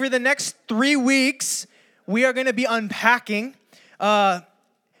For the next 3 weeks, we are going to be unpacking. We're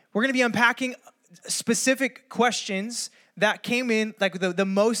going to be unpacking specific questions that came in, like the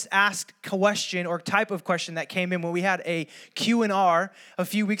most asked question or type of question that came in when we had a Q&R a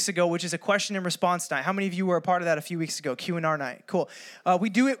few weeks ago, which is a question and response night. How many of you were a part of that a few weeks ago? Q&R night. Cool. We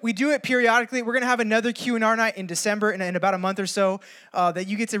do it periodically. We're going to have another Q&R night in December in about a month or so that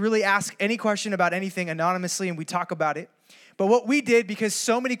you get to really ask any question about anything anonymously, and we talk about it. But what we did, because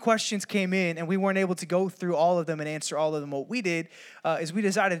so many questions came in and we weren't able to go through all of them and answer all of them, what we did is we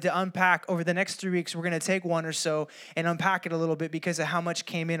decided to unpack over the next 3 weeks. We're going to take one or so and unpack it a little bit because of how much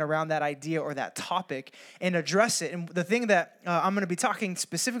came in around that idea or that topic and address it. And the thing that I'm going to be talking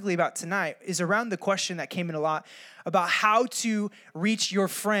specifically about tonight is around the question that came in a lot about how to reach your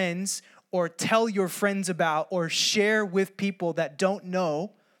friends or tell your friends about or share with people that don't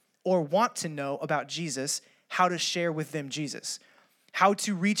know or want to know about Jesus, how to share with them Jesus, how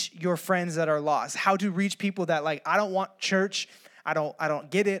to reach your friends that are lost, how to reach people that like, I don't want church, I don't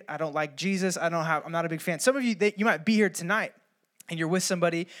get it, I don't like Jesus, I'm not a big fan. Some of you, you might be here tonight and you're with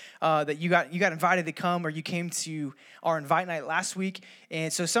somebody that you got invited to come, or you came to our invite night last week.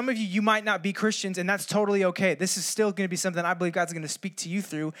 And so some of you might not be Christians, and that's totally okay. This is still going to be something I believe God's going to speak to you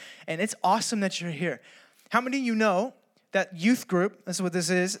through, and it's awesome that you're here. How many of you know that youth group, that's what this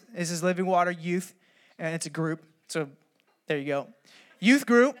is Living Water Youth, and it's a group, so there you go. Youth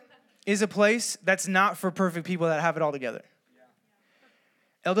group is a place that's not for perfect people that have it all together.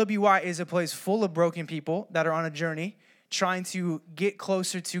 LWY is a place full of broken people that are on a journey trying to get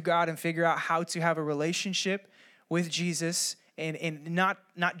closer to God and figure out how to have a relationship with Jesus, and not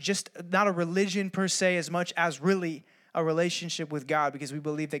a religion per se as much as really a relationship with God, because we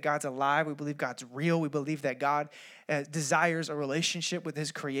believe that God's alive. We believe God's real. We believe that God desires a relationship with his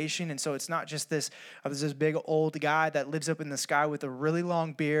creation. And so it's not just this big old guy that lives up in the sky with a really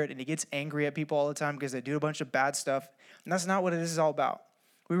long beard and he gets angry at people all the time because they do a bunch of bad stuff. And that's not what this is all about.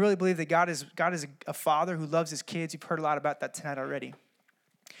 We really believe that God is a father who loves his kids. You've heard a lot about that tonight already.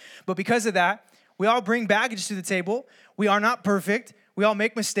 But because of that, we all bring baggage to the table. We are not perfect. We all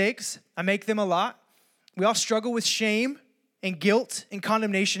make mistakes. I make them a lot. We all struggle with shame and guilt and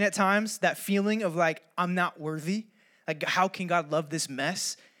condemnation at times, that feeling of like, I'm not worthy. Like, how can God love this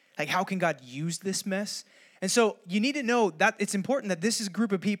mess? Like, how can God use this mess? And so you need to know that it's important that this is a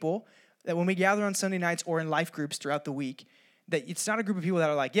group of people that when we gather on Sunday nights or in life groups throughout the week, that it's not a group of people that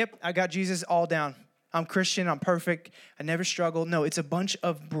are like, yep, I got Jesus all down. I'm Christian, I'm perfect, I never struggle. No, it's a bunch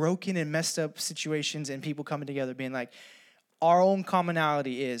of broken and messed up situations and people coming together being like, our own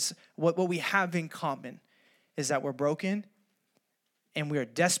commonality is, what we have in common is that we're broken and we are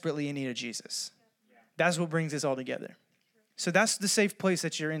desperately in need of Jesus. That's what brings us all together. So that's the safe place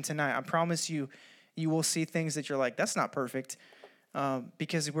that you're in tonight. I promise you, you will see things that you're like, that's not perfect,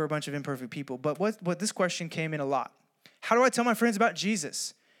 because we're a bunch of imperfect people. But what this question came in a lot. How do I tell my friends about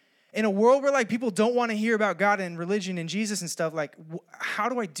Jesus? In a world where like people don't want to hear about God and religion and Jesus and stuff, like how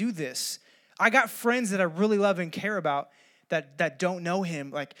do I do this? I got friends that I really love and care about that don't know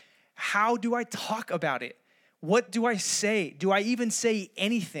him. Like, how do I talk about it? What do I say? Do I even say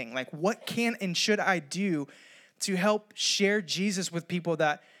anything? Like, what can and should I do to help share Jesus with people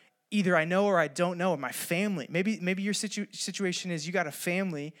that either I know or I don't know, or my family? Maybe your situation is you got a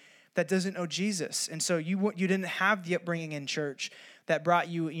family that doesn't know Jesus, and so you didn't have the upbringing in church that brought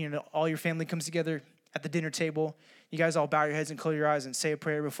you, all your family comes together at the dinner table. You guys all bow your heads and close your eyes and say a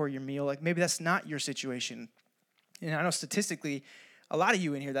prayer before your meal. Like, maybe that's not your situation. And I know statistically, a lot of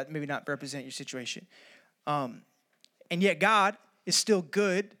you in here that maybe not represent your situation. And yet God is still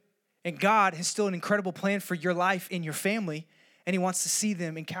good, and God has still an incredible plan for your life and your family, and he wants to see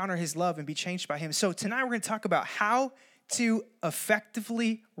them encounter his love and be changed by him. So tonight we're going to talk about how to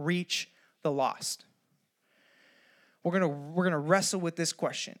effectively reach the lost. We're going to wrestle with this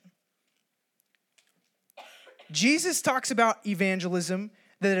question. Jesus talks about evangelism.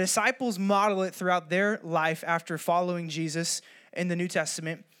 The disciples model it throughout their life after following Jesus in the New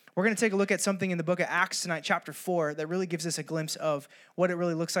Testament. We're going to take a look at something in the book of Acts tonight, chapter 4, that really gives us a glimpse of what it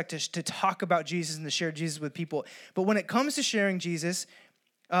really looks like to talk about Jesus and to share Jesus with people. But when it comes to sharing Jesus,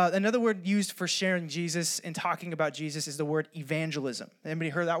 another word used for sharing Jesus and talking about Jesus is the word evangelism.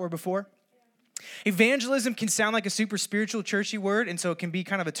 Anybody heard that word before? Evangelism can sound like a super spiritual, churchy word, and so it can be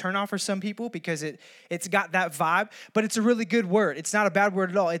kind of a turnoff for some people because it's got that vibe. But it's a really good word. It's not a bad word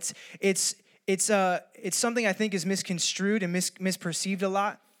at all. It's something I think is misconstrued and misperceived a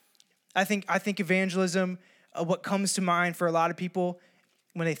lot. I think evangelism, what comes to mind for a lot of people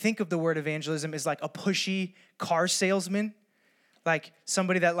when they think of the word evangelism is like a pushy car salesman, like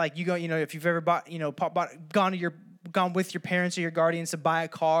somebody that like you go, if you've ever gone to your gone with your parents or your guardians to buy a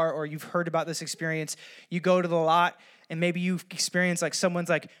car, or you've heard about this experience. You go to the lot, and maybe you've experienced like someone's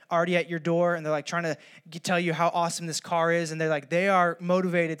like already at your door, and they're like trying to tell you how awesome this car is, and they are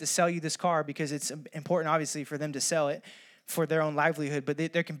motivated to sell you this car because it's important, obviously, for them to sell it for their own livelihood. But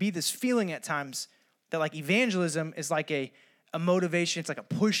there can be this feeling at times that like evangelism is like a motivation. It's like a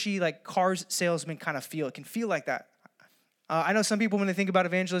pushy, like car salesman kind of feel. It can feel like that. I know some people, when they think about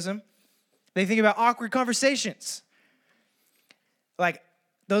evangelism, they think about awkward conversations. Like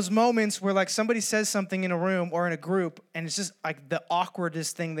those moments where like somebody says something in a room or in a group, and it's just like the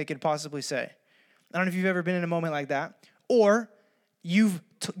awkwardest thing they could possibly say. I don't know if you've ever been in a moment like that, or you've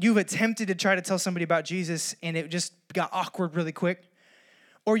attempted to try to tell somebody about Jesus and it just got awkward really quick.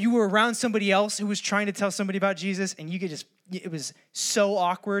 Or you were around somebody else who was trying to tell somebody about Jesus, and it was so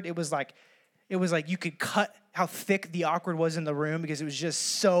awkward. It was like you could cut how thick the awkward was in the room because it was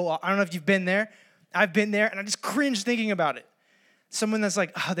just so, I don't know if you've been there. I've been there, and I just cringe thinking about it. Someone that's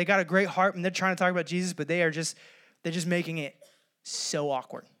like, oh, they got a great heart, and they're trying to talk about Jesus, but they're just making it so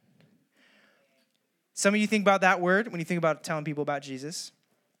awkward. Some of you think about that word when you think about telling people about Jesus.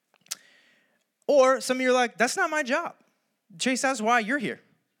 Or some of you are like, that's not my job. Chase, that's why you're here.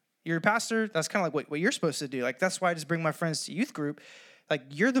 You're a pastor. That's kind of like what you're supposed to do. Like, that's why I just bring my friends to youth group. Like,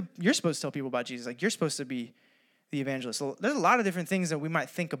 you're supposed to tell people about Jesus. Like, you're supposed to be the evangelist. So there's a lot of different things that we might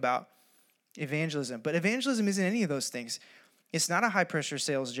think about evangelism. But evangelism isn't any of those things. It's not a high-pressure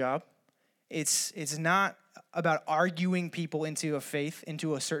sales job. It's not about arguing people into a faith,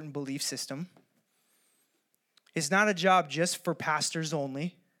 into a certain belief system. It's not a job just for pastors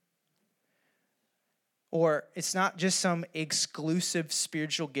only. Or it's not just some exclusive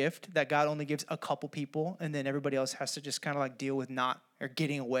spiritual gift that God only gives a couple people, and then everybody else has to just kind of like deal with not, or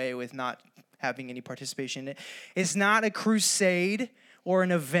getting away with not having any participation in it. It's not a crusade or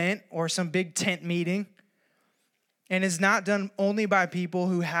an event or some big tent meeting. And it's not done only by people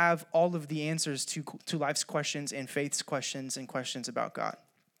who have all of the answers to life's questions and faith's questions and questions about God.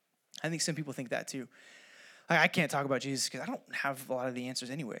 I think some people think that too. Like, I can't talk about Jesus because I don't have a lot of the answers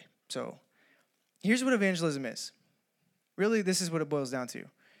anyway. So here's what evangelism is. Really, this is what it boils down to.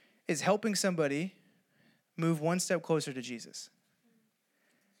 It's helping somebody move one step closer to Jesus.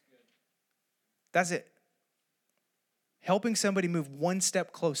 That's it. Helping somebody move one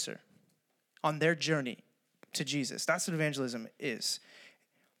step closer on their journey to Jesus. That's what evangelism is.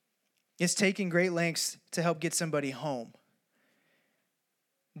 It's taking great lengths to help get somebody home.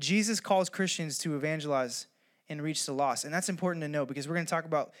 Jesus calls Christians to evangelize and reach the lost. And that's important to know because we're going to talk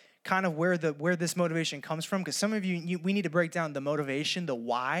about kind of where this motivation comes from. Because some of we need to break down the motivation, the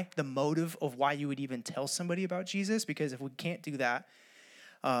why, the motive of why you would even tell somebody about Jesus. Because if we can't do that,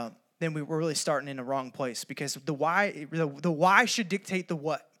 then we're really starting in the wrong place. Because the why should dictate the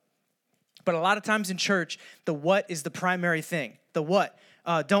what. But a lot of times in church, the what is the primary thing. The what?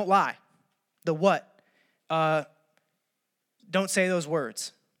 Don't lie. The what? Don't say those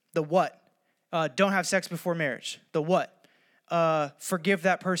words. The what? Don't have sex before marriage. The what? Forgive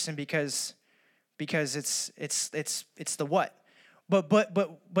that person because it's the what.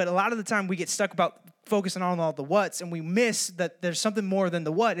 But a lot of the time we get stuck about focusing on all the whats, and we miss that there's something more than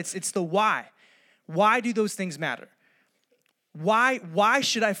the what. It's the why. Why do those things matter? Why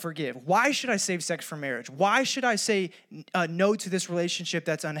should I forgive? Why should I save sex for marriage? Why should I say no to this relationship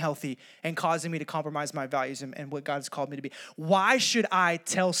that's unhealthy and causing me to compromise my values and what God has called me to be? Why should I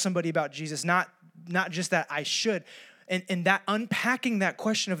tell somebody about Jesus? Not just that I should. And that unpacking that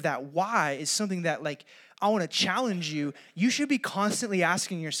question of that why is something that, like, I want to challenge you. You should be constantly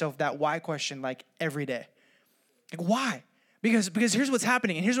asking yourself that why question, like, every day. Like, why? Because here's what's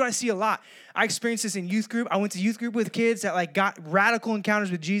happening, and here's what I see a lot. I experienced this in youth group. I went to youth group with kids that like got radical encounters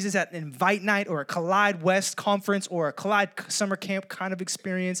with Jesus at an Invite Night or a Collide West conference or a Collide summer camp kind of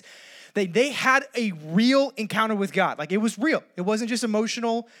experience. They had a real encounter with God. Like, it was real. It wasn't just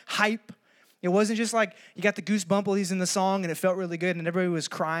emotional hype. It wasn't just like you got the goosebumpies in the song and it felt really good and everybody was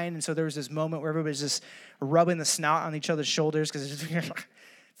crying. And so there was this moment where everybody's just rubbing the snout on each other's shoulders because it just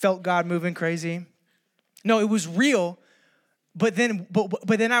felt God moving crazy. No, it was real. But then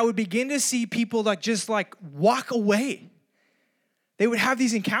I would begin to see people like just like walk away. They would have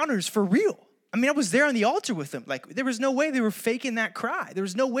these encounters for real. I mean, I was there on the altar with them. Like, there was no way they were faking that cry. There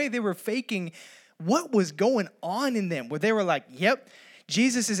was no way they were faking what was going on in them, where they were like, yep,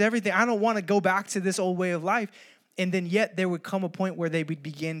 Jesus is everything. I don't want to go back to this old way of life. And then yet there would come a point where they would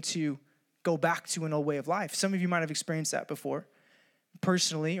begin to go back to an old way of life. Some of you might have experienced that before,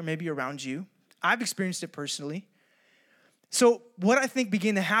 personally, or maybe around you. I've experienced it personally. So what I think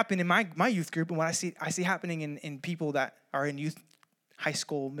began to happen in my youth group, and what I see happening in people that are in youth, high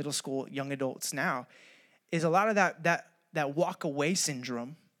school, middle school, young adults now, is a lot of that walk away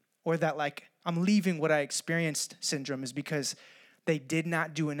syndrome, or that like I'm leaving what I experienced syndrome, is because they did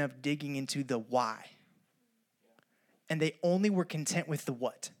not do enough digging into the why. And they only were content with the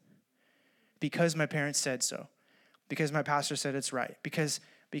what. Because my parents said so. Because my pastor said it's right.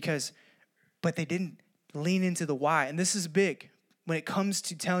 But they didn't lean into the why. And this is big when it comes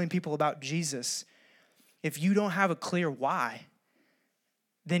to telling people about Jesus. If you don't have a clear why,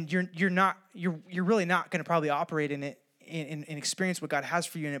 then you're really not going to probably operate in it and experience what God has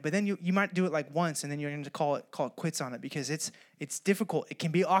for you in it. But then you might do it like once, and then you're going to call it quits on it, because it's difficult. It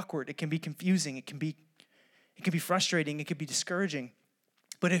can be awkward. It can be confusing. It can be frustrating. It can be discouraging.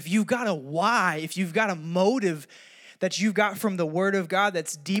 But if you've got a why, if you've got a motive that you've got from the Word of God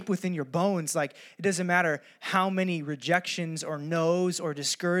that's deep within your bones, like it doesn't matter how many rejections or no's or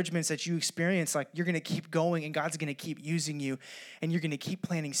discouragements that you experience, like you're going to keep going, and God's going to keep using you, and you're going to keep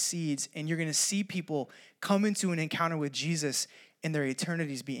planting seeds, and you're going to see people come into an encounter with Jesus and their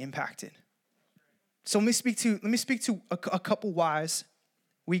eternities be impacted. So let me speak to a couple whys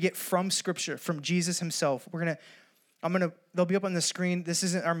we get from Scripture, from Jesus himself. They'll be up on the screen. This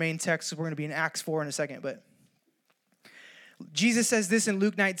isn't our main text, so we're going to be in Acts 4 in a second, but Jesus says this in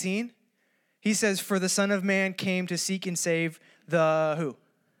Luke 19. He says, "For the Son of Man came to seek and save the" who?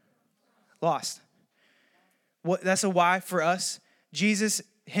 Lost. That's a why for us. Jesus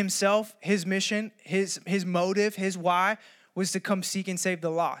himself, his mission, his motive, his why was to come seek and save the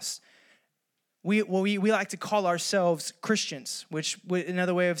lost. We like to call ourselves Christians, which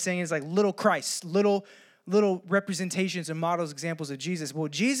another way of saying is like little Christ, little representations and models, examples of Jesus. Well,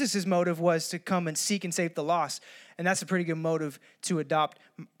 Jesus' motive was to come and seek and save the lost, and that's a pretty good motive to adopt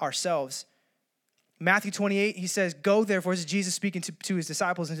ourselves. Matthew 28, he says, "Go therefore," this is Jesus speaking to his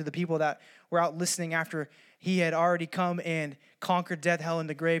disciples and to the people that were out listening after he had already come and conquered death, hell, and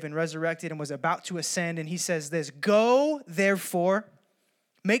the grave, and resurrected and was about to ascend. And he says this, "Go therefore,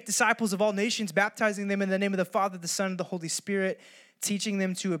 make disciples of all nations, baptizing them in the name of the Father, the Son, and the Holy Spirit, teaching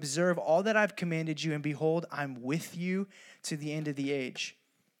them to observe all that I've commanded you, and behold, I'm with you to the end of the age."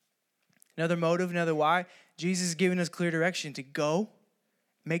 Another motive, another why, Jesus is giving us clear direction to go,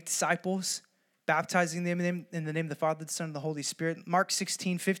 make disciples, baptizing them in the name of the Father, the Son, and the Holy Spirit. Mark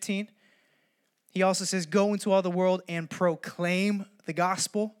 16:15, he also says, "Go into all the world and proclaim the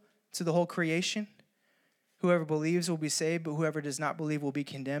gospel to the whole creation. Whoever believes will be saved, but whoever does not believe will be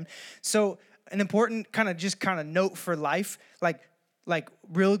condemned." So an important kind of note for life, like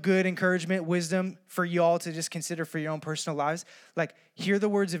real good encouragement, wisdom for you all to just consider for your own personal lives. Like, hear the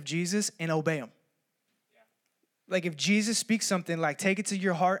words of Jesus and obey them. Like, if Jesus speaks something, like, take it to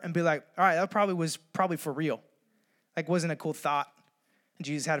your heart and be like, all right, that was probably for real. Like, wasn't a cool thought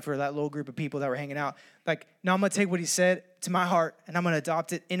Jesus had for that little group of people that were hanging out. Like, no, I'm going to take what he said to my heart, and I'm going to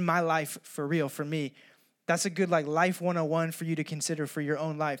adopt it in my life for real, for me. That's a good, life 101 for you to consider for your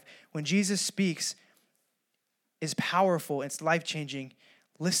own life. When Jesus speaks, is powerful, it's life-changing.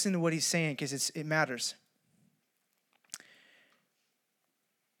 Listen to what he's saying, because it matters.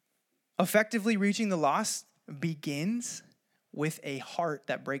 Effectively reaching the lost begins with a heart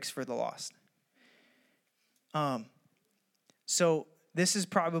that breaks for the lost. So this is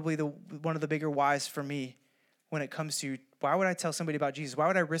probably one of the bigger whys for me when it comes to, why would I tell somebody about Jesus? Why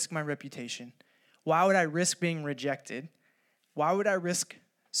would I risk my reputation? Why would I risk being rejected? Why would I risk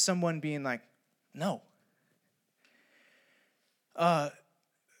someone being like, no?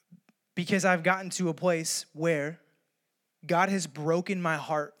 Because I've gotten to a place where God has broken my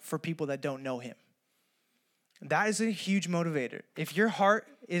heart for people that don't know him. That is a huge motivator. If your heart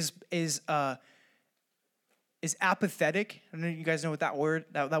is apathetic, I don't know if you guys know what that word.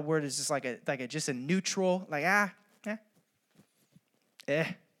 That word is just just a neutral,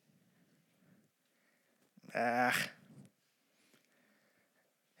 If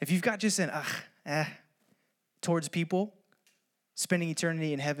you've got just an towards people spending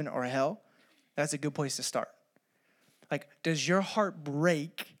eternity in heaven or hell, that's a good place to start. Like, does your heart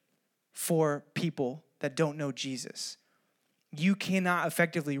break for people that don't know Jesus? You cannot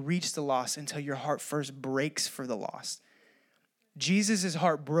effectively reach the lost until your heart first breaks for the lost. Jesus'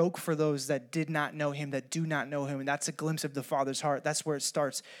 heart broke for those that did not know him, that do not know him, and that's a glimpse of the Father's heart. That's where it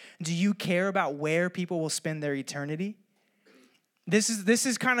starts. Do you care about where people will spend their eternity?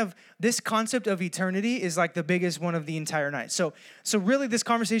 This concept of eternity is like the biggest one of the entire night. So really this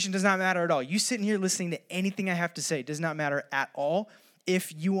conversation does not matter at all. You sitting here listening to anything I have to say does not matter at all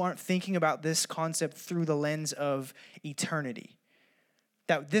if you aren't thinking about this concept through the lens of eternity.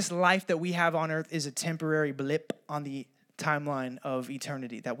 That this life that we have on earth is a temporary blip on the timeline of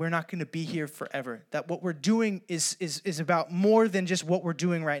eternity. That we're not going to be here forever. That what we're doing is about more than just what we're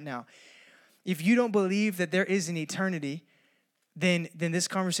doing right now. if you don't believe that there is an eternity, then this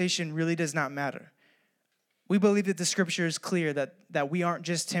conversation really does not matter. We believe that the scripture is clear that we aren't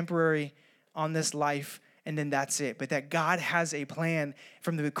just temporary on this life and then that's it, but that God has a plan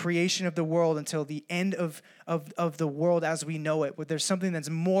from the creation of the world until the end of the world as we know it. But there's something that's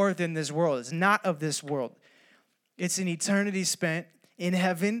more than this world. It's not of this world. It's an eternity spent in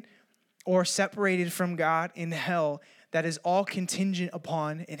heaven or separated from God in hell that is all contingent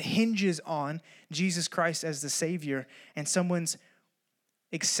upon, it hinges on Jesus Christ as the Savior and someone's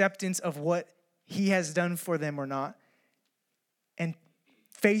acceptance of what he has done for them or not, and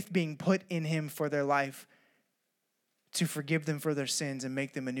faith being put in him for their life to forgive them for their sins and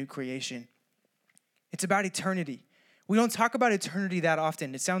make them a new creation. It's about eternity. We don't talk about eternity that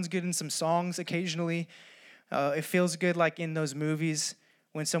often. It sounds good in some songs occasionally. It feels good like in those movies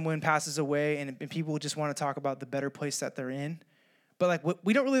when someone passes away and people just want to talk about the better place that they're in. But like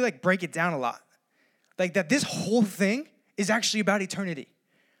we don't really like break it down a lot. Like that this whole thing is actually about eternity.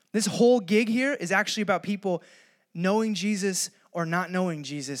 This whole gig here is actually about people knowing Jesus or not knowing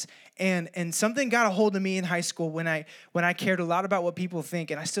Jesus. And something got a hold of me in high school when I cared a lot about what people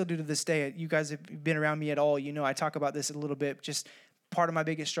think, and I still do to this day. You guys have been around me at all, you know I talk about this a little bit. Just part of my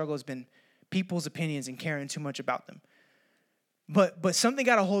biggest struggle has been people's opinions and caring too much about them. But something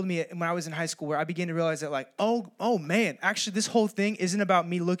got a hold of me when I was in high school where I began to realize that like, oh man, actually this whole thing isn't about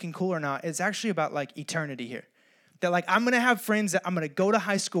me looking cool or not. It's actually about like eternity here. That like I'm going to have friends that I'm going to go to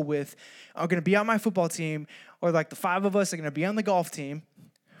high school with, are going to be on my football team, or like the 5 of us are going to be on the golf team.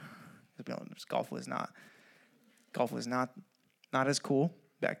 To be honest, golf was not as cool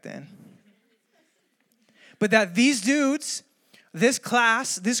back then. But that these dudes, this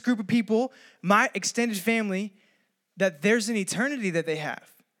class, this group of people, my extended family, that there's an eternity that they have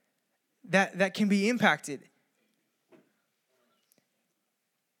that can be impacted.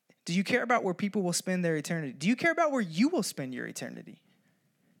 Do you care about where people will spend their eternity? Do you care about where you will spend your eternity?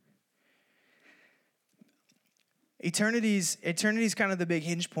 Eternity's kind of the big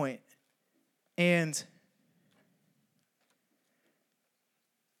hinge point. And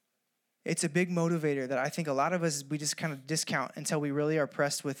it's a big motivator that I think a lot of us, we just kind of discount until we really are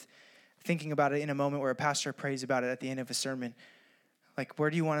pressed with thinking about it in a moment where a pastor prays about it at the end of a sermon. Like, where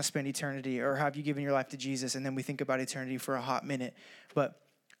do you want to spend eternity? Or have you given your life to Jesus? And then we think about eternity for a hot minute. But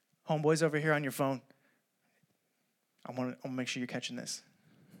homeboys over here on your phone, I want to make sure you're catching this.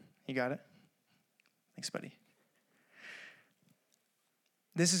 You got it? Thanks, buddy.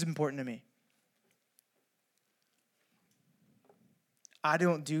 This is important to me. I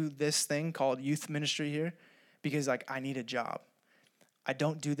don't do this thing called youth ministry here because, like, I need a job. I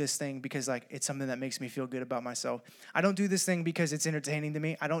don't do this thing because, like, it's something that makes me feel good about myself. I don't do this thing because it's entertaining to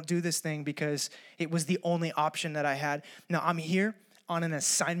me. I don't do this thing because it was the only option that I had. No, I'm here on an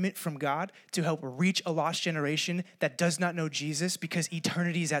assignment from God to help reach a lost generation that does not know Jesus because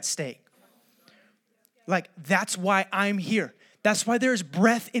eternity is at stake. Like, that's why I'm here. That's why there's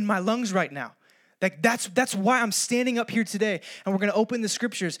breath in my lungs right now. Like, that's why I'm standing up here today, and we're going to open the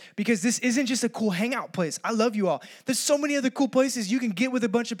scriptures, because this isn't just a cool hangout place. I love you all. There's so many other cool places you can get with a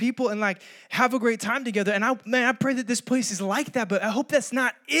bunch of people and, like, have a great time together. And I pray that this place is like that, but I hope that's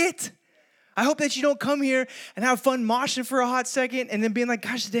not it. I hope that you don't come here and have fun moshing for a hot second and then being like,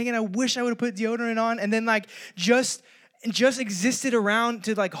 gosh, dang it, I wish I would have put deodorant on, and then, like, just existed around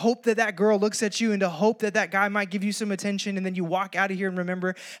to, like, hope that girl looks at you and to hope that guy might give you some attention, and then you walk out of here and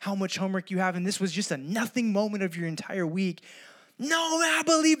remember how much homework you have, and this was just a nothing moment of your entire week. No, man, I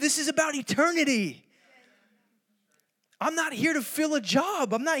believe this is about eternity. I'm not here to fill a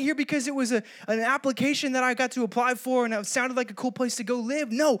job. I'm not here because it was an application that I got to apply for and it sounded like a cool place to go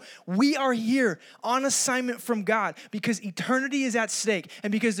live. No, we are here on assignment from God because eternity is at stake,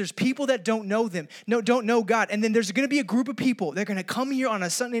 and because there's people that don't know don't know God. And then there's going to be a group of people that are going to come here on a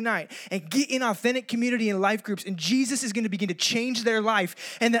Sunday night and get in authentic community and life groups, and Jesus is going to begin to change their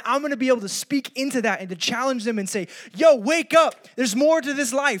life. And then I'm going to be able to speak into that and to challenge them and say, yo, wake up. There's more to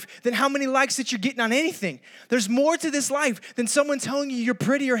this life than how many likes that you're getting on anything. There's more to this life than someone telling you you're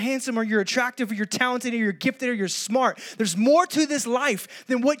pretty or handsome or you're attractive or you're talented or you're gifted or you're smart. There's more to this life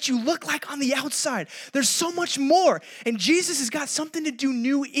than what you look like on the outside. There's so much more. And Jesus has got something to do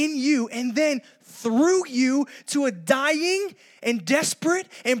new in you and then through you to a dying and desperate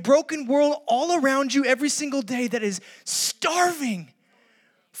and broken world all around you every single day that is starving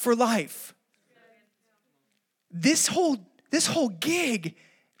for life. This whole gig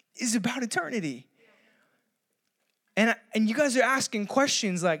is about eternity. And you guys are asking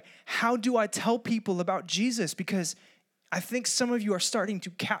questions like, how do I tell people about Jesus? Because I think some of you are starting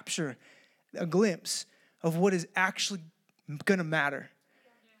to capture a glimpse of what is actually going to matter.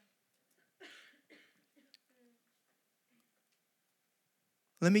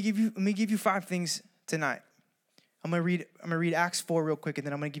 Let me give you 5 things tonight. I'm gonna read Acts 4 real quick, and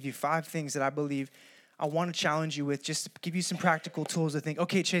then I'm gonna give you 5 things that I believe I want to challenge you with, just to give you some practical tools to think,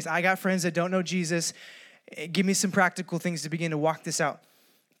 okay, Chase, I got friends that don't know Jesus. Give me some practical things to begin to walk this out.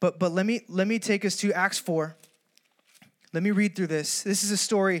 But let me take us to Acts 4. Let me read through this. This is a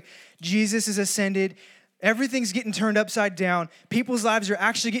story. Jesus is ascended. Everything's getting turned upside down. People's lives are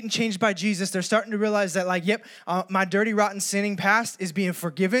actually getting changed by Jesus. They're starting to realize that, like, yep, my dirty, rotten, sinning past is being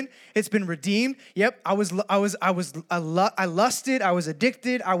forgiven. It's been redeemed. Yep, I lusted. I was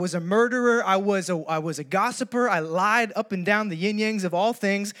addicted. I was a murderer. I was a gossiper. I lied up and down the yin yangs of all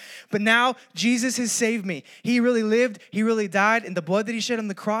things. But now Jesus has saved me. He really lived. He really died, and the blood that He shed on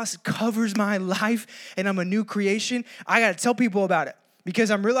the cross covers my life, and I'm a new creation. I got to tell people about it.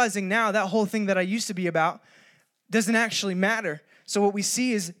 Because I'm realizing now that whole thing that I used to be about doesn't actually matter. So what we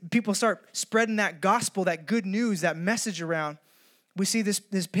see is people start spreading that gospel, that good news, that message around. We see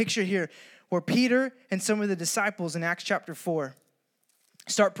this picture here where Peter and some of the disciples in Acts chapter 4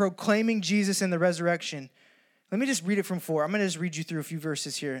 start proclaiming Jesus and the resurrection. Let me just read it from 4. I'm going to just read you through a few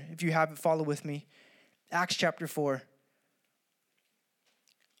verses here. If you haven't, follow with me. Acts chapter 4.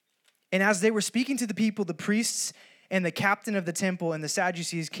 And as they were speaking to the people, the priests and the captain of the temple and the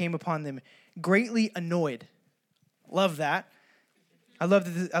Sadducees came upon them, greatly annoyed. Love that. I love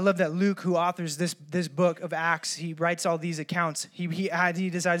that Luke, who authors this book of Acts, he writes all these accounts. He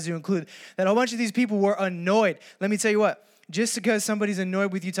decided to include that a whole bunch of these people were annoyed. Let me tell you what, just because somebody's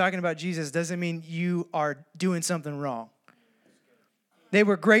annoyed with you talking about Jesus doesn't mean you are doing something wrong. They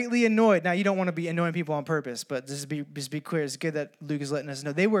were greatly annoyed. Now, you don't want to be annoying people on purpose, but just be clear. It's good that Luke is letting us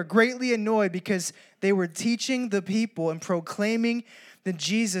know. They were greatly annoyed because they were teaching the people and proclaiming the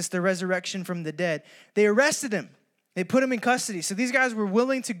Jesus, the resurrection from the dead. They arrested him. They put him in custody. So these guys were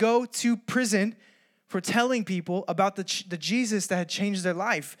willing to go to prison for telling people about the Jesus that had changed their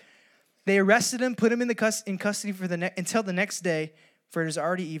life. They arrested him, put him in custody for until the next day, for it is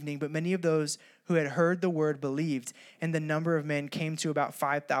already evening. But many of those who had heard the word believed, and the number of men came to about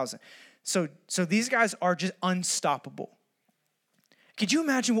 5,000. So these guys are just unstoppable. Could you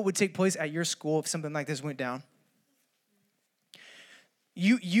imagine what would take place at your school if something like this went down?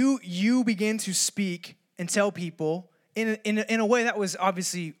 You begin to speak and tell people in a way that was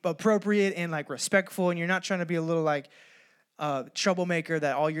obviously appropriate and like respectful, and you're not trying to be a little like troublemaker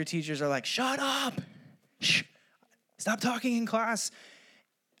that all your teachers are like, shut up, shh, stop talking in class.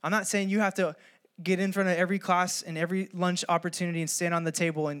 I'm not saying you have to get in front of every class and every lunch opportunity and stand on the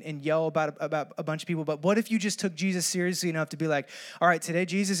table and yell about a bunch of people. But what if you just took Jesus seriously enough to be like, all right, today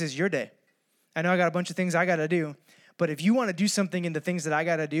Jesus is your day. I know I got a bunch of things I got to do, but if you want to do something in the things that I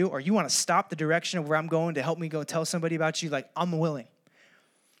got to do, or you want to stop the direction of where I'm going to help me go tell somebody about you, like, I'm willing.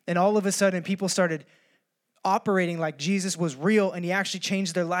 And all of a sudden, people started operating like Jesus was real and he actually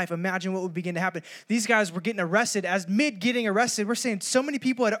changed their life. Imagine what would begin to happen. These guys were getting arrested. As mid getting arrested, we're saying so many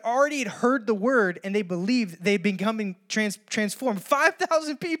people had already heard the word and they believed they'd been becoming transformed.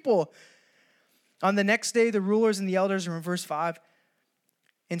 5,000 people. On the next day, the rulers and the elders are in verse 5.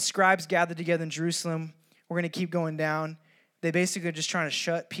 And scribes gathered together in Jerusalem. We're going to keep going down. They basically are just trying to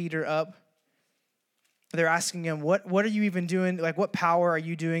shut Peter up. They're asking him, what are you even doing? Like, what power are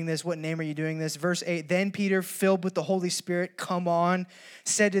you doing this? What name are you doing this? Verse 8, then Peter, filled with the Holy Spirit,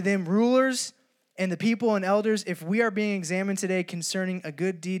 said to them, rulers and the people and elders, if we are being examined today concerning a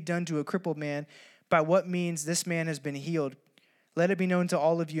good deed done to a crippled man, by what means this man has been healed, let it be known to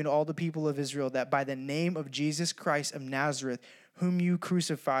all of you and all the people of Israel that by the name of Jesus Christ of Nazareth, whom you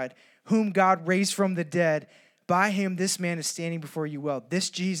crucified, whom God raised from the dead, by him, this man is standing before you well. This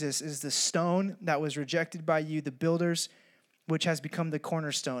Jesus is the stone that was rejected by you, the builders, which has become the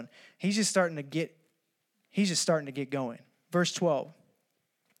cornerstone. He's just starting to get going. Verse 12.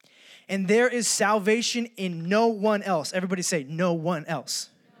 And there is salvation in no one else. Everybody say, no one else.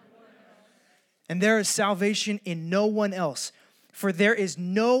 No one else. And there is salvation in no one else. For there is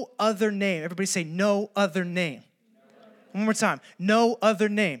no other name. Everybody say, no other name. No other. One more time. No other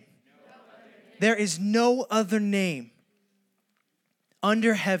name. There is no other name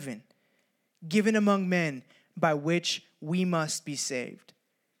under heaven given among men by which we must be saved.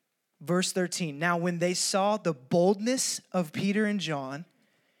 Verse 13, now when they saw the boldness of Peter and John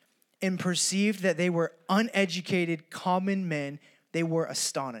and perceived that they were uneducated, common men, they were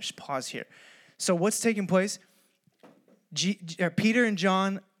astonished. Pause here. So what's taking place? Peter and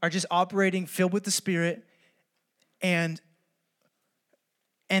John are just operating filled with the Spirit, and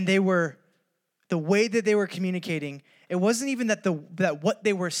they were... The way that they were communicating, it wasn't even that what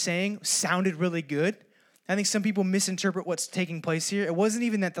they were saying sounded really good. I think some people misinterpret what's taking place here. It wasn't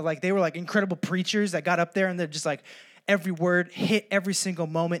even that they were like incredible preachers that got up there and they're just like every word hit every single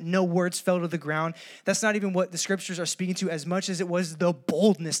moment. No words fell to the ground. That's not even what the scriptures are speaking to as much as it was the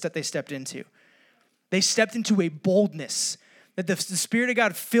boldness that they stepped into. They stepped into a boldness that the Spirit of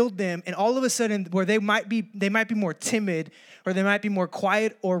God filled them, and all of a sudden, where they might be more timid, or they might be more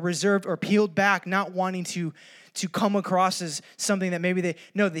quiet or reserved or peeled back, not wanting to come across as something that maybe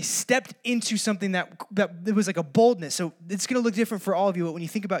they stepped into something that it was like a boldness. So it's going to look different for all of you, but when you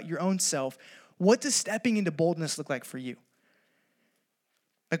think about your own self, what does stepping into boldness look like for you?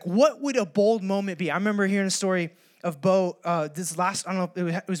 Like, what would a bold moment be? I remember hearing a story of Bo, I don't know,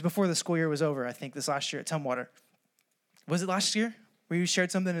 it was before the school year was over, I think, this last year at Tumwater. Was it last year where you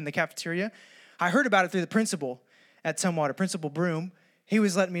shared something in the cafeteria? I heard about it through the principal at Tumwater, Principal Broom. He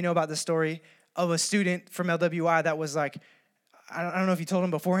was letting me know about the story of a student from LWI that was like, I don't know if you told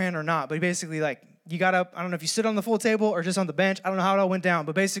him beforehand or not, but basically like, you got up, I don't know if you stood on the full table or just on the bench. I don't know how it all went down,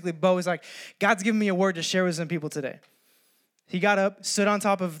 but basically Bo was like, God's given me a word to share with some people today. He got up, stood on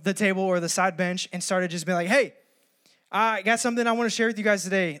top of the table or the side bench and started just being like, hey, I got something I want to share with you guys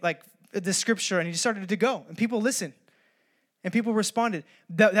today, like the scripture, and he just started to go, and people listened. And people responded.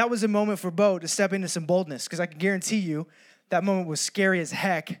 That was a moment for Bo to step into some boldness, because I can guarantee you that moment was scary as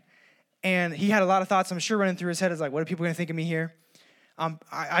heck. And he had a lot of thoughts, I'm sure, running through his head. It's like, what are people going to think of me here?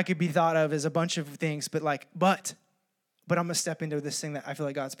 I could be thought of as a bunch of things, but I'm going to step into this thing that I feel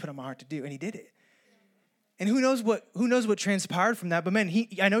like God's put on my heart to do. And he did it. And who knows what transpired from that? But man,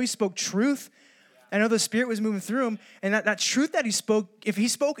 I know he spoke truth. I know the Spirit was moving through him. And that truth that he spoke, if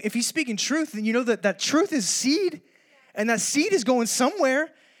he's speaking truth, then you know that truth is seed. And that seed is going somewhere,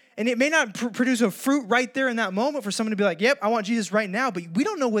 and it may not produce a fruit right there in that moment for someone to be like, "Yep, I want Jesus right now." But we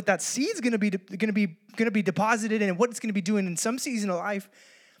don't know what that seed's going to be deposited in, and what it's going to be doing in some season of life.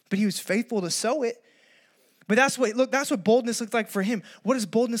 But he was faithful to sow it. But that's what boldness looked like for him. What does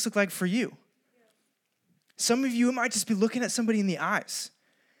boldness look like for you? Some of you might just be looking at somebody in the eyes,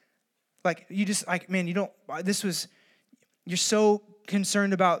 like you just like, man, you don't. You're so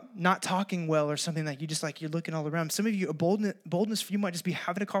concerned about not talking well or something, like you're looking all around. Some of you, a boldness for you might just be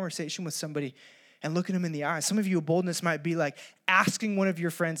having a conversation with somebody and looking them in the eyes. Some of you, a boldness might be like asking one of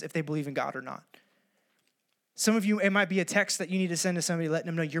your friends if they believe in God or not. Some of you, it might be a text that you need to send to somebody, letting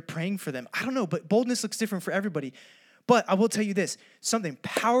them know you're praying for them. I don't know, but boldness looks different for everybody. But I will tell you this, something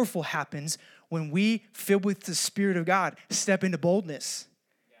powerful happens when we, filled with the Spirit of God, step into boldness.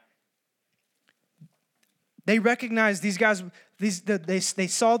 They recognized these guys, they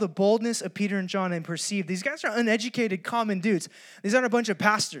saw the boldness of Peter and John and perceived these guys are uneducated, common dudes. These aren't a bunch of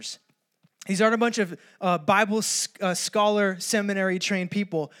pastors. These aren't a bunch of Bible scholar, seminary-trained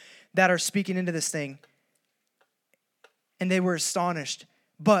people that are speaking into this thing. And they were astonished.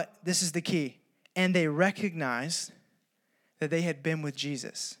 But this is the key. And they recognized that they had been with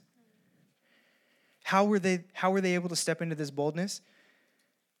Jesus. How were they able to step into this boldness?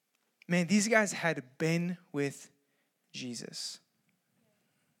 Man, these guys had been with Jesus.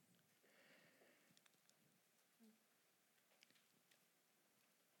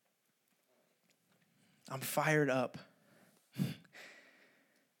 I'm fired up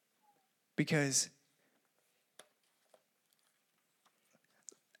because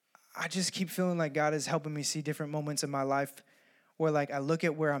I just keep feeling like God is helping me see different moments in my life where like I look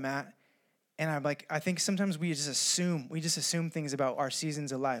at where I'm at. And I'm like, I think sometimes we just assume things about our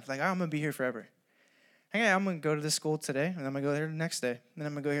seasons of life. Like, I'm going to be here forever. Hey, I'm going to go to this school today, and I'm going to go there the next day. And then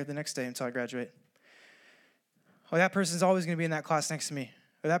I'm going to go here the next day until I graduate. Or that person's always going to be in that class next to me.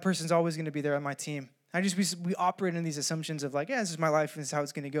 Or that person's always going to be there on my team. We operate in these assumptions of like, yeah, this is my life, and this is how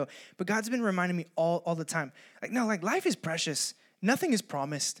it's going to go. But God's been reminding me all the time. Like, no, like life is precious. Nothing is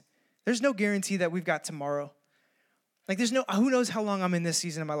promised. There's no guarantee that we've got tomorrow. Like who knows how long I'm in this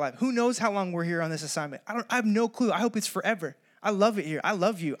season of my life? Who knows how long we're here on this assignment? I have no clue. I hope it's forever. I love it here. I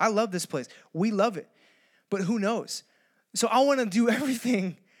love you. I love this place. We love it. But who knows? So I want to do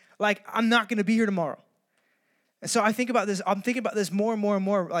everything like I'm not going to be here tomorrow. And so I think about this. I'm thinking about this more and more and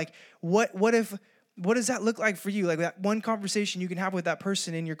more. Like what does that look like for you? Like that one conversation you can have with that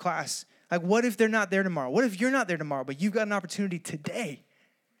person in your class. Like what if they're not there tomorrow? What if you're not there tomorrow, but you've got an opportunity today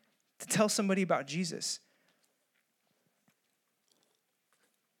to tell somebody about Jesus?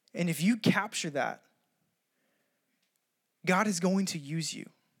 And if you capture that, God is going to use you.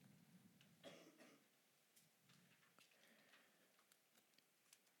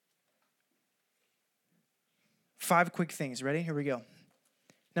 Five quick things. Ready? Here we go.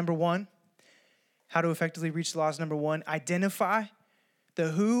 Number one, how to effectively reach the lost. Number one, identify the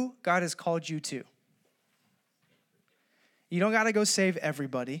who God has called you to. You don't got to go save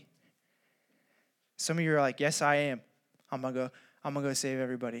everybody. Some of you are like, yes, I am. I'm going to go save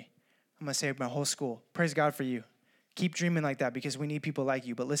everybody. I'm going to save my whole school. Praise God for you. Keep dreaming like that because we need people like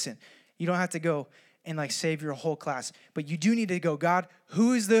you. But listen, you don't have to go and like save your whole class. But you do need to go, God,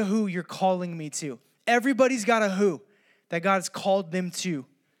 who is the who you're calling me to? Everybody's got a who that God's called them to.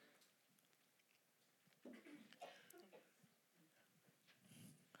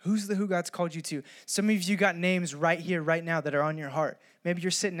 Who's the who God's called you to? Some of you got names right here, right now that are on your heart. Maybe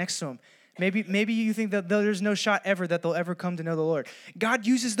you're sitting next to them. Maybe you think that there's no shot ever that they'll ever come to know the Lord. God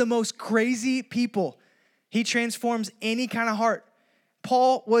uses the most crazy people. He transforms any kind of heart.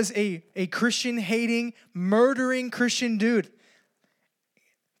 Paul was a Christian-hating, murdering Christian dude.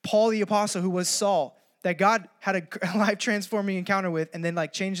 Paul the apostle, who was Saul, that God had a life-transforming encounter with and then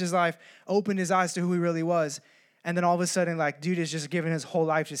like changed his life, opened his eyes to who he really was. And then all of a sudden, like, dude is just giving his whole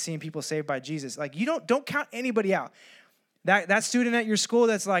life to seeing people saved by Jesus. Like, you don't count anybody out. That student at your school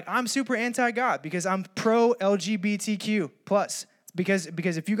that's like, I'm super anti-God because I'm pro-LGBTQ plus. Because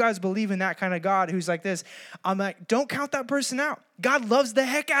if you guys believe in that kind of God who's like this, I'm like, don't count that person out. God loves the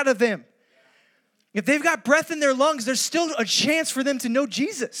heck out of them. If they've got breath in their lungs, there's still a chance for them to know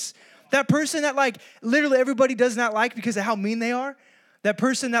Jesus. That person that like literally everybody does not like because of how mean they are. That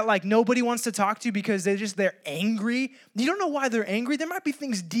person that like nobody wants to talk to because they're angry. You don't know why they're angry. There might be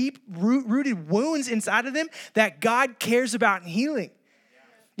things deep rooted wounds inside of them that God cares about and healing.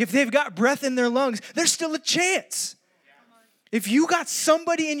 If they've got breath in their lungs, there's still a chance. If you got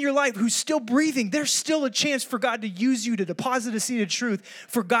somebody in your life who's still breathing, there's still a chance for God to use you to deposit a seed of truth,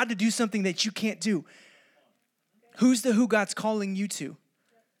 for God to do something that you can't do. Who's the who God's calling you to?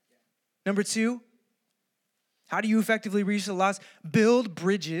 Number 2, how do you effectively reach the lost? Build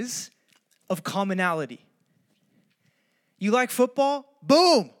bridges of commonality. You like football?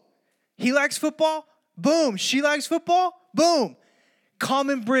 Boom. He likes football? Boom. She likes football? Boom.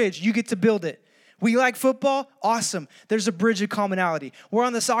 Common bridge. You get to build it. We like football? Awesome. There's a bridge of commonality. We're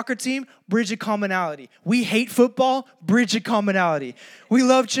on the soccer team? Bridge of commonality. We hate football? Bridge of commonality. We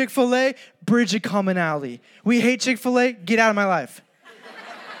love Chick-fil-A? Bridge of commonality. We hate Chick-fil-A? Get out of my life.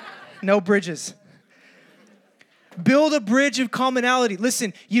 No bridges. Build a bridge of commonality.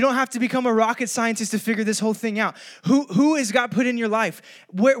 Listen, you don't have to become a rocket scientist to figure this whole thing out. Who has God put in your life?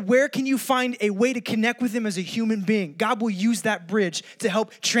 Where can you find a way to connect with him as a human being? God will use that bridge to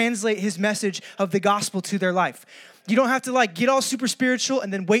help translate his message of the gospel to their life. You don't have to like get all super spiritual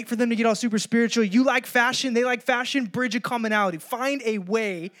and then wait for them to get all super spiritual. You like fashion, they like fashion, bridge of commonality. Find a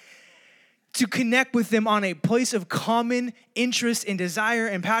way to connect with them on a place of common interest and desire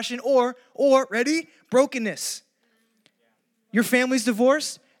and passion or ready? Brokenness. Your family's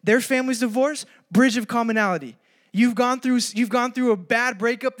divorced, their family's divorced, bridge of commonality. You've gone through a bad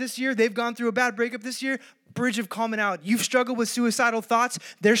breakup this year, they've gone through a bad breakup this year, bridge of commonality. You've struggled with suicidal thoughts,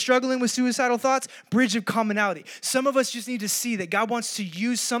 they're struggling with suicidal thoughts, bridge of commonality. Some of us just need to see that God wants to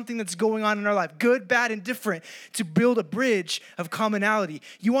use something that's going on in our life, good, bad, and different, to build a bridge of commonality.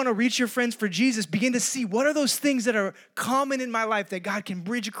 You want to reach your friends for Jesus, begin to see what are those things that are common in my life that God can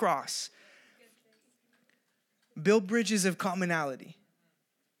bridge across. Build bridges of commonality.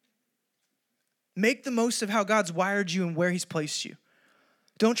 Make the most of how God's wired you and where he's placed you.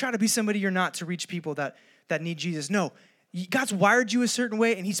 Don't try to be somebody you're not to reach people that need Jesus. No, God's wired you a certain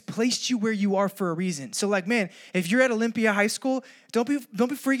way and he's placed you where you are for a reason. So like, man, if you're at Olympia High School, don't be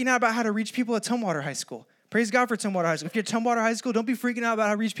freaking out about how to reach people at Tumwater High School. Praise God for Tumwater High School. If you're at Tumwater High School, don't be freaking out about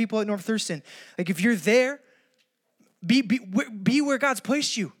how to reach people at North Thurston. Like if you're there, be where God's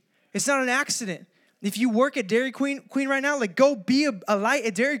placed you. It's not an accident. If you work at Dairy Queen right now, like go be a light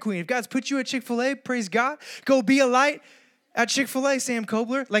at Dairy Queen. If God's put you at Chick-fil-A, praise God. Go be a light at Chick-fil-A, Sam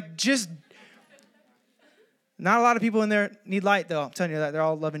Kobler. Like just, not a lot of people in there need light though. I'm telling you that. They're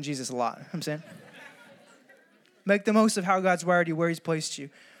all loving Jesus a lot. I'm saying. Make the most of how God's wired you, where he's placed you.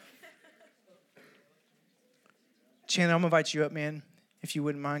 Chandler, I'm going to invite you up, man. If you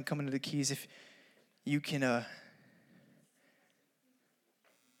wouldn't mind coming to the keys. If you can...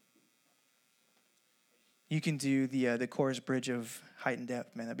 You can do the chorus bridge of height and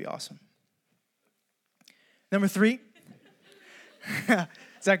depth, man. That'd be awesome. Number 3.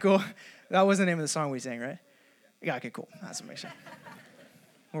 Is that cool? That was the name of the song we sang, right? Yeah, okay, cool. That's amazing.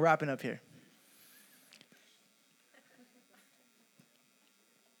 We're wrapping up here.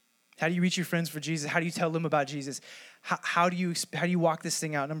 How do you reach your friends for Jesus? How do you tell them about Jesus? How do you walk this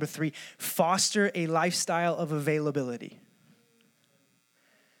thing out? Number 3, foster a lifestyle of availability.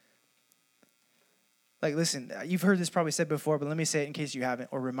 Like, listen, you've heard this probably said before, but let me say it in case you haven't,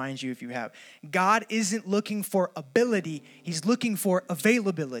 or remind you if you have. God isn't looking for ability. He's looking for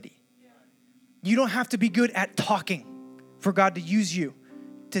availability. You don't have to be good at talking for God to use you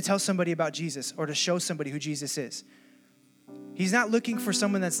to tell somebody about Jesus or to show somebody who Jesus is. He's not looking for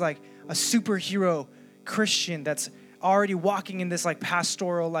someone that's like a superhero Christian that's already walking in this like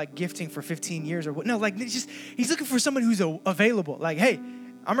pastoral like gifting for 15 years or what. No, like he's looking for someone who's available. Like, hey,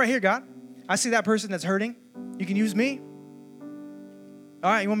 I'm right here, God. I see that person that's hurting. You can use me. All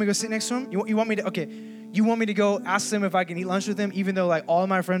right, you want me to go sit next to him? You want me to, okay. You want me to go ask them if I can eat lunch with them, even though like all of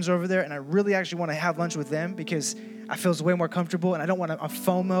my friends are over there and I really actually want to have lunch with them because I feel way more comfortable and I don't want to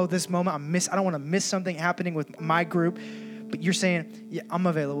FOMO this moment. I don't want to miss something happening with my group. But you're saying, yeah, I'm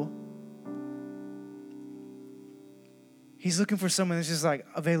available. He's looking for someone that's just like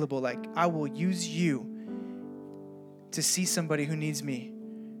available. Like, I will use you to see somebody who needs me,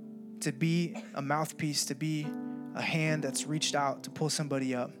 to be a mouthpiece, to be a hand that's reached out to pull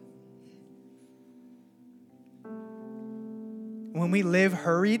somebody up. When we live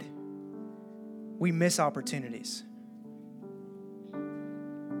hurried, we miss opportunities.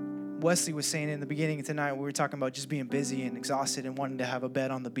 Wesley was saying in the beginning tonight, we were talking about just being busy and exhausted and wanting to have a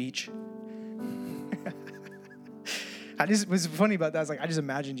bed on the beach. It was funny about that. I was like, I just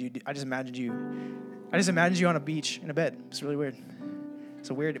imagined you on a beach in a bed. It's really weird. It's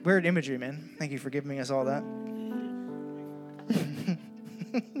a weird imagery, man. Thank you for giving us all that.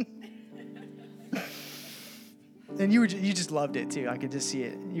 And you just loved it too. I could just see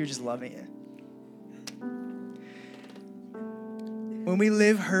it. You were just loving it. When we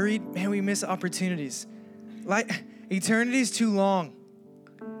live hurried, man, we miss opportunities. Like, eternity is too long.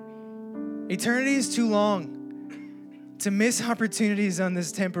 Eternity is too long to miss opportunities on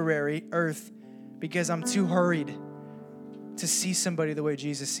this temporary earth because I'm too hurried to see somebody the way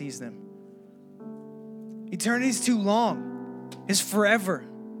Jesus sees them. Eternity is too long. It's forever.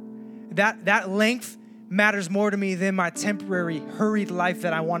 That length matters more to me than my temporary hurried life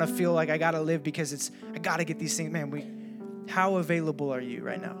that I want to feel like I got to live because I got to get these things. Man, how available are you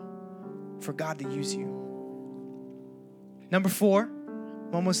right now for God to use you? Number 4,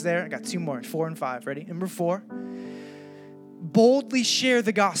 I'm almost there. I got 2 more, 4 and 5. Ready? Number 4, boldly share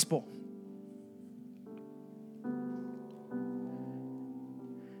the gospel.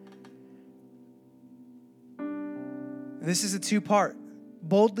 This is a 2-part.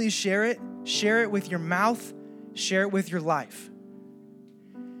 Boldly share it. Share it with your mouth. Share it with your life.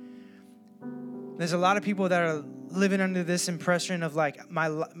 There's a lot of people that are living under this impression of like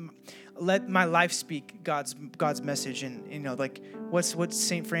let my life speak God's message, and like what's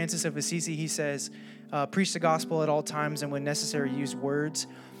Saint Francis of Assisi, he says, preach the gospel at all times and when necessary use words.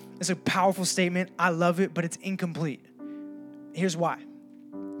 It's a powerful statement. I love it, but it's incomplete. Here's why.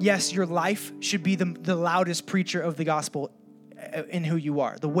 Yes, your life should be the loudest preacher of the gospel in who you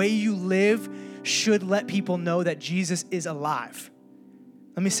are. The way you live should let people know that Jesus is alive.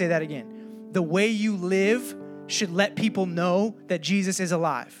 Let me say that again. The way you live should let people know that Jesus is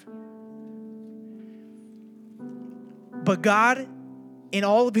alive. But God, in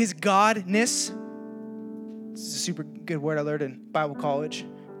all of his godness, this is a super good word I learned in Bible college.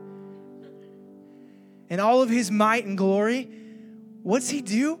 In all of his might and glory, what's he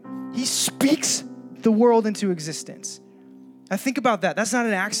do? He speaks the world into existence. Now think about that. That's not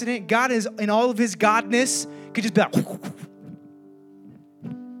an accident. God is, in all of his godness, could just be like,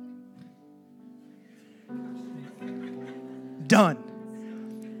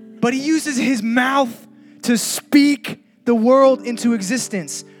 done. But he uses his mouth to speak the world into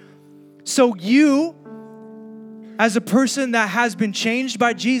existence. So you, as a person that has been changed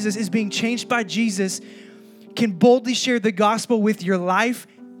by Jesus, is being changed by Jesus, can boldly share the gospel with your life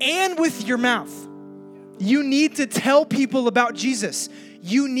and with your mouth. You need to tell people about Jesus.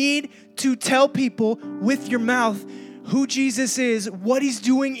 You need to tell people with your mouth who Jesus is, what he's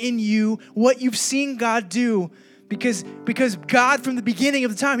doing in you, what you've seen God do. Because God, from the beginning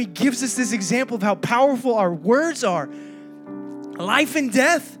of the time, he gives us this example of how powerful our words are. Life and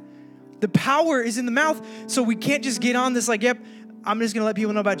death. The power is in the mouth. So we can't just get on this like, yep, I'm just going to let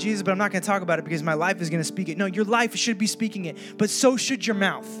people know about Jesus, but I'm not going to talk about it because my life is going to speak it. No, your life should be speaking it, but so should your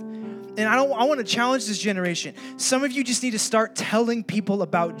mouth. And I want to challenge this generation. Some of you just need to start telling people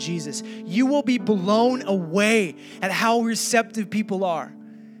about Jesus. You will be blown away at how receptive people are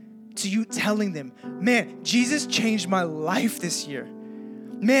to you telling them, man, Jesus changed my life this year.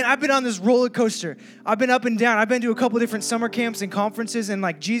 Man, I've been on this roller coaster. I've been up and down. I've been to a couple different summer camps and conferences and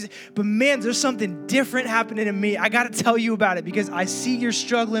like Jesus. But man, there's something different happening in me. I got to tell you about it because I see you're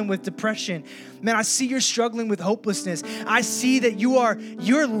struggling with depression. Man, I see you're struggling with hopelessness. I see that you're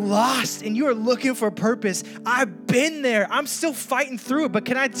lost and you are looking for purpose. I've been there. I'm still fighting through it. But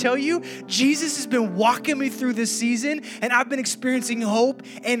can I tell you, Jesus has been walking me through this season and I've been experiencing hope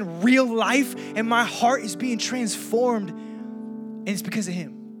and real life and my heart is being transformed. And it's because of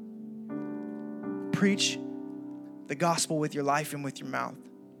him. Preach the gospel with your life and with your mouth.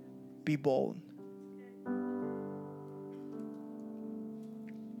 Be bold.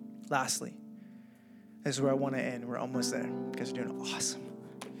 Lastly, this is where I want to end. We're almost there. You guys are doing awesome.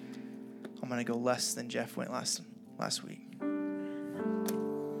 I'm going to go less than Jeff went last week.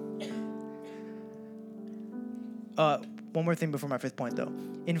 One more thing before my fifth point, though.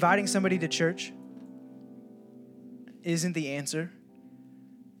 Inviting somebody to church isn't the answer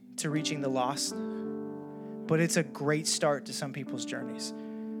to reaching the lost, but it's a great start to some people's journeys.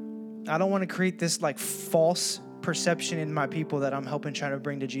 I don't want to create this like false perception in my people that I'm helping try to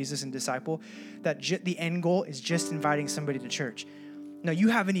bring to Jesus and disciple, that the end goal is just inviting somebody to church. No, you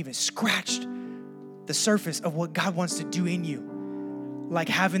haven't even scratched the surface of what God wants to do in you. Like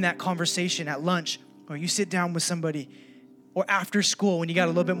having that conversation at lunch, or you sit down with somebody, or after school when you got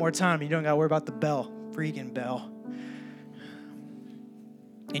a little bit more time, you don't got to worry about the bell, freaking bell.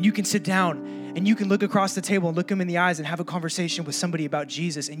 And you can sit down and you can look across the table and look them in the eyes and have a conversation with somebody about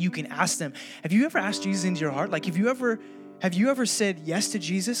Jesus. And you can ask them, have you ever asked Jesus into your heart? Like, have you ever said yes to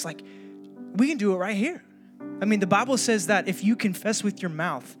Jesus? Like, we can do it right here. I mean, the Bible says that if you confess with your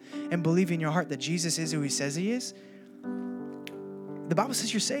mouth and believe in your heart that Jesus is who he says he is, the Bible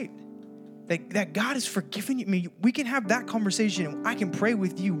says you're saved. That God has forgiven you. I mean, we can have that conversation and I can pray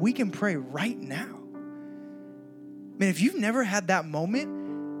with you. We can pray right now. Man, if you've never had that moment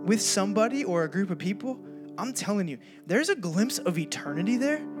with somebody or a group of people, I'm telling you, there's a glimpse of eternity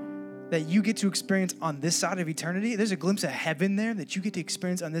there that you get to experience on this side of eternity. There's a glimpse of heaven there that you get to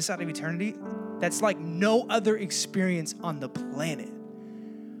experience on this side of eternity that's like no other experience on the planet.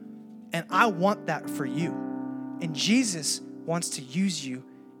 And I want that for you. And Jesus wants to use you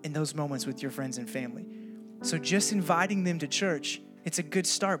in those moments with your friends and family. So just inviting them to church, it's a good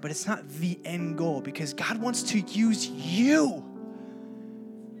start, but it's not the end goal because God wants to use you.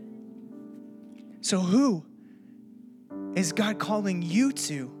 So who is God calling you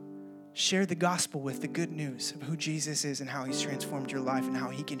to share the gospel with, the good news of who Jesus is and how he's transformed your life and how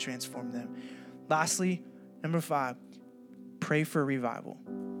he can transform them? Lastly, number 5, pray for revival.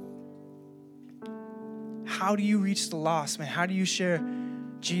 How do you reach the lost, man? How do you share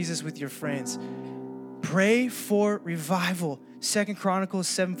Jesus with your friends? Pray for revival. 2 Chronicles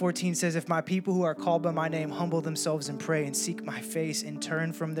 7:14 says, if my people who are called by my name humble themselves and pray and seek my face and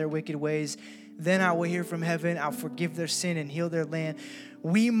turn from their wicked ways, then I will hear from heaven, I'll forgive their sin and heal their land.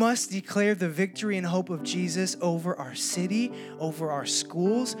 We must declare the victory and hope of Jesus over our city, over our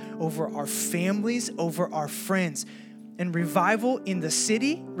schools, over our families, over our friends. And revival in the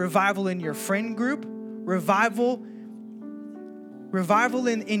city, revival in your friend group, revival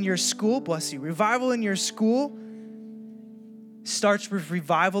in your school, bless you, revival in your school starts with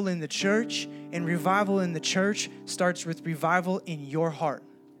revival in the church, and revival in the church starts with revival in your heart.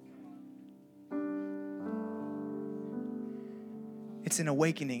 It's an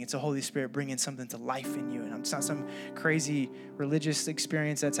awakening. It's a Holy Spirit bringing something to life in you. And it's not some crazy religious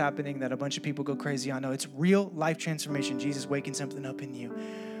experience that's happening that a bunch of people go crazy on. No, it's real life transformation. Jesus waking something up in you.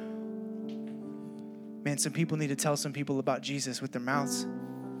 Man, some people need to tell some people about Jesus with their mouths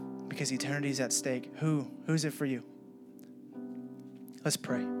because eternity is at stake. Who's it for you? Let's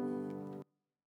pray.